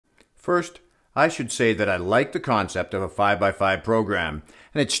First, I should say that I like the concept of a 5x5 program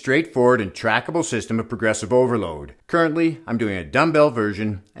and its straightforward and trackable system of progressive overload. Currently, I'm doing a dumbbell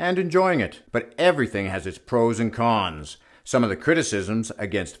version and enjoying it, but everything has its pros and cons. Some of the criticisms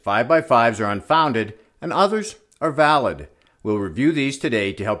against 5x5s are unfounded and others are valid. We'll review these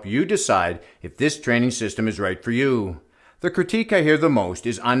today to help you decide if this training system is right for you. The critique I hear the most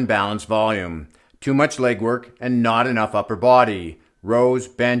is unbalanced volume, too much leg work and not enough upper body. Rows,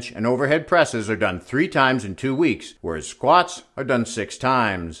 bench, and overhead presses are done 3 times in 2 weeks, whereas squats are done 6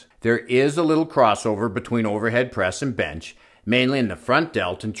 times. There is a little crossover between overhead press and bench, mainly in the front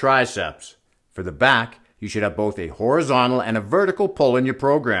delt and triceps. For the back, you should have both a horizontal and a vertical pull in your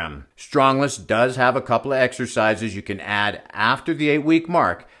program. Stronglifts does have a couple of exercises you can add after the 8-week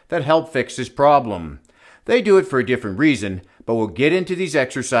mark that help fix this problem. They do it for a different reason, but we'll get into these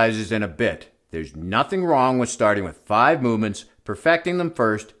exercises in a bit. There's nothing wrong with starting with 5 movements, perfecting them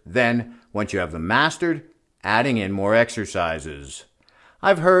first, then, once you have them mastered, adding in more exercises.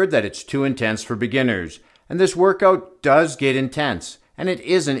 I've heard that it's too intense for beginners, and this workout does get intense, and it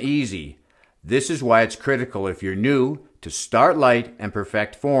isn't easy. This is why it's critical if you're new to start light and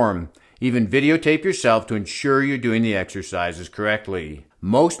perfect form. Even videotape yourself to ensure you're doing the exercises correctly.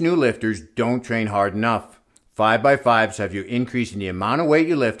 Most new lifters don't train hard enough. 5x5s have you increasing the amount of weight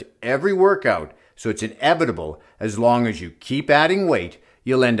you lift every workout, so it's inevitable as long as you keep adding weight,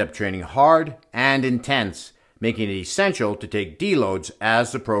 you'll end up training hard and intense, making it essential to take deloads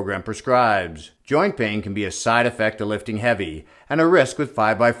as the program prescribes. Joint pain can be a side effect of lifting heavy and a risk with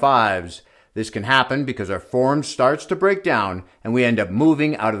 5x5s. This can happen because our form starts to break down and we end up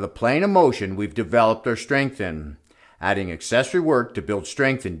moving out of the plane of motion we've developed our strength in. Adding accessory work to build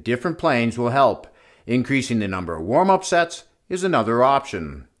strength in different planes will help. Increasing the number of warm-up sets is another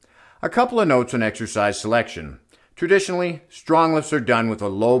option. A couple of notes on exercise selection. Traditionally, Stronglifts are done with a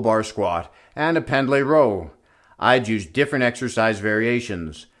low bar squat and a pendlay row. I'd use different exercise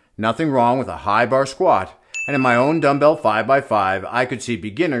variations. Nothing wrong with a high bar squat, and in my own dumbbell 5x5, I could see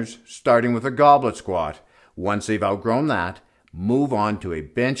beginners starting with a goblet squat. Once they've outgrown that, move on to a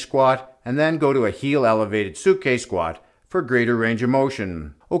bench squat and then go to a heel elevated suitcase squat for greater range of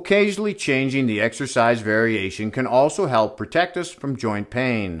motion. Occasionally changing the exercise variation can also help protect us from joint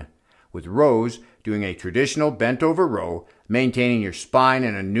pain. With rows, doing a traditional bent over row, maintaining your spine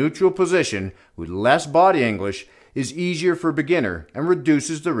in a neutral position with less body English is easier for a beginner and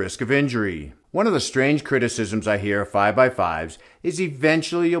reduces the risk of injury. One of the strange criticisms I hear of 5x5s is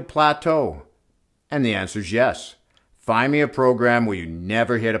eventually you'll plateau. And the answer is yes. Find me a program where you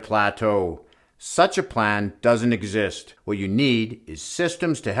never hit a plateau. Such a plan doesn't exist. What you need is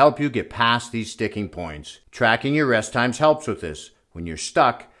systems to help you get past these sticking points. Tracking your rest times helps with this. When you're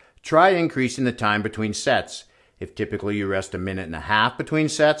stuck, try increasing the time between sets. If typically you rest 1.5 minutes between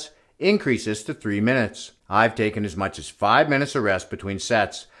sets, increase this to 3 minutes. I've taken as much as 5 minutes of rest between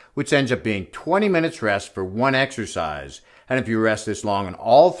sets, which ends up being 20 minutes rest for one exercise. And if you rest this long on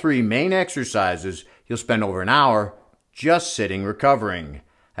all 3 main exercises, you'll spend over an hour just sitting recovering.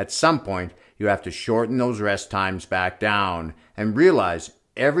 At some point, you have to shorten those rest times back down and realize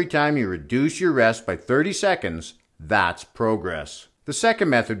every time you reduce your rest by 30 seconds, that's progress. The second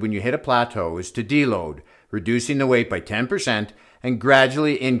method when you hit a plateau is to deload, reducing the weight by 10% and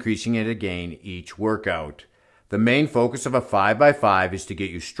gradually increasing it again each workout. The main focus of a 5x5 is to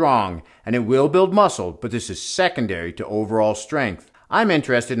get you strong, and it will build muscle, but this is secondary to overall strength. I'm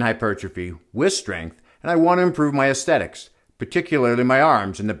interested in hypertrophy with strength, and I want to improve my aesthetics, particularly my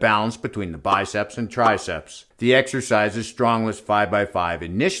arms and the balance between the biceps and triceps. The exercises Stronglifts 5x5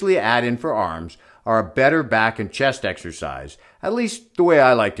 initially add in for arms are a better back and chest exercise, at least the way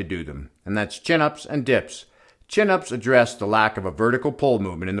I like to do them, and that's chin-ups and dips. Chin-ups address the lack of a vertical pull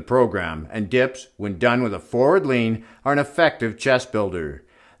movement in the program, and dips, when done with a forward lean, are an effective chest builder.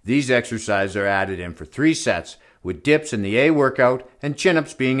 These exercises are added in for 3 sets, with dips in the A workout and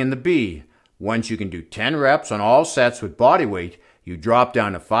chin-ups being in the B. Once you can do 10 reps on all sets with body weight, you drop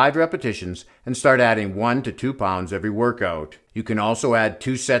down to 5 repetitions and start adding 1 to 2 pounds every workout. You can also add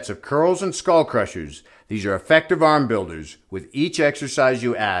 2 sets of curls and skull crushers. These are effective arm builders. With each exercise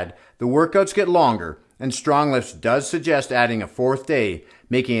you add, the workouts get longer, and Stronglifts does suggest adding a 4th day,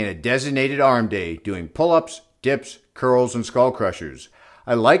 making it a designated arm day, doing pull-ups, dips, curls, and skull crushers.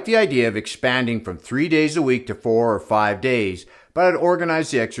 I like the idea of expanding from 3 days a week to 4 or 5 days, but I'd organize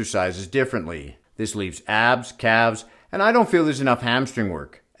the exercises differently. This leaves abs, calves, and I don't feel there's enough hamstring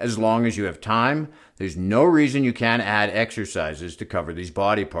work. As long as you have time, there's no reason you can't add exercises to cover these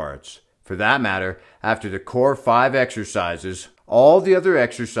body parts. For that matter, after the core 5 exercises, all the other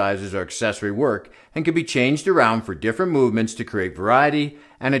exercises are accessory work and can be changed around for different movements to create variety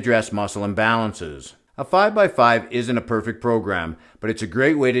and address muscle imbalances. A 5x5 isn't a perfect program, but it's a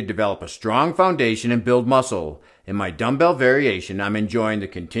great way to develop a strong foundation and build muscle. In my dumbbell variation, I'm enjoying the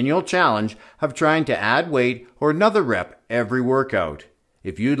continual challenge of trying to add weight or another rep every workout.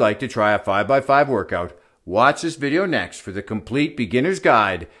 If you'd like to try a 5x5 workout, watch this video next for the complete beginner's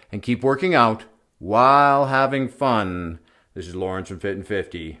guide and keep working out while having fun. This is Lawrence from Fit and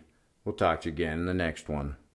 50. We'll talk to you again in the next one.